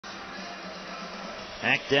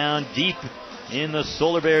Back down deep in the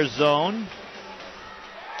Solar Bears zone.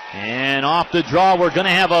 And off the draw, we're going to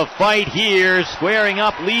have a fight here, squaring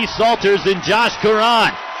up Leigh Salters and Josh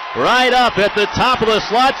Caron. Right up at the top of the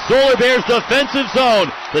slot, Solar Bears defensive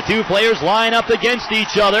zone. The two players line up against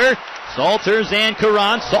each other. Salters and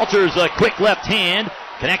Caron. Salters a quick left hand,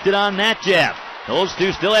 connected on that jab. Those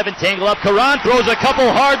two still haven't tangled up. Caron throws a couple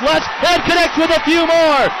hard lefts and connects with a few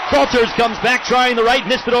more. Salters comes back trying the right,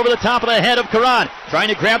 missed it over the top of the head of Caron. Trying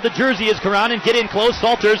to grab the jersey as Caron and get in close.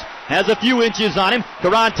 Salters has a few inches on him.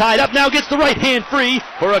 Caron tied up, now gets the right hand free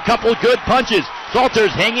for a couple good punches.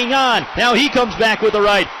 Salters hanging on. Now he comes back with the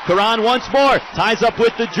right. Caron once more. Ties up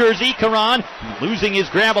with the jersey. Caron losing his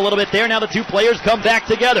grab a little bit there. Now the two players come back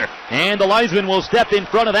together. And the linesman will step in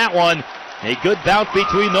front of that one. A good bout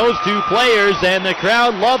between those two players, and the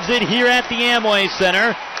crowd loves it here at the Amway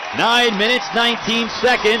Center. 9 minutes, 19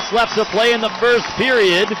 seconds left to play in the first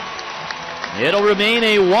period. It'll remain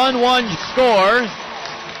a 1-1 score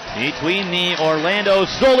between the Orlando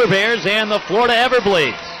Solar Bears and the Florida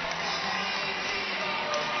Everblades.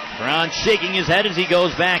 Caron shaking his head as he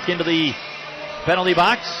goes back into the penalty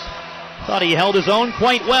box. Thought he held his own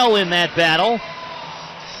quite well in that battle.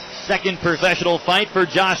 Second professional fight for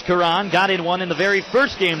Josh Caron. Got in one in the very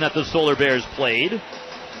first game that the Solar Bears played.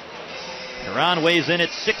 Caron weighs in at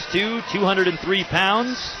 6'2", 203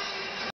 pounds.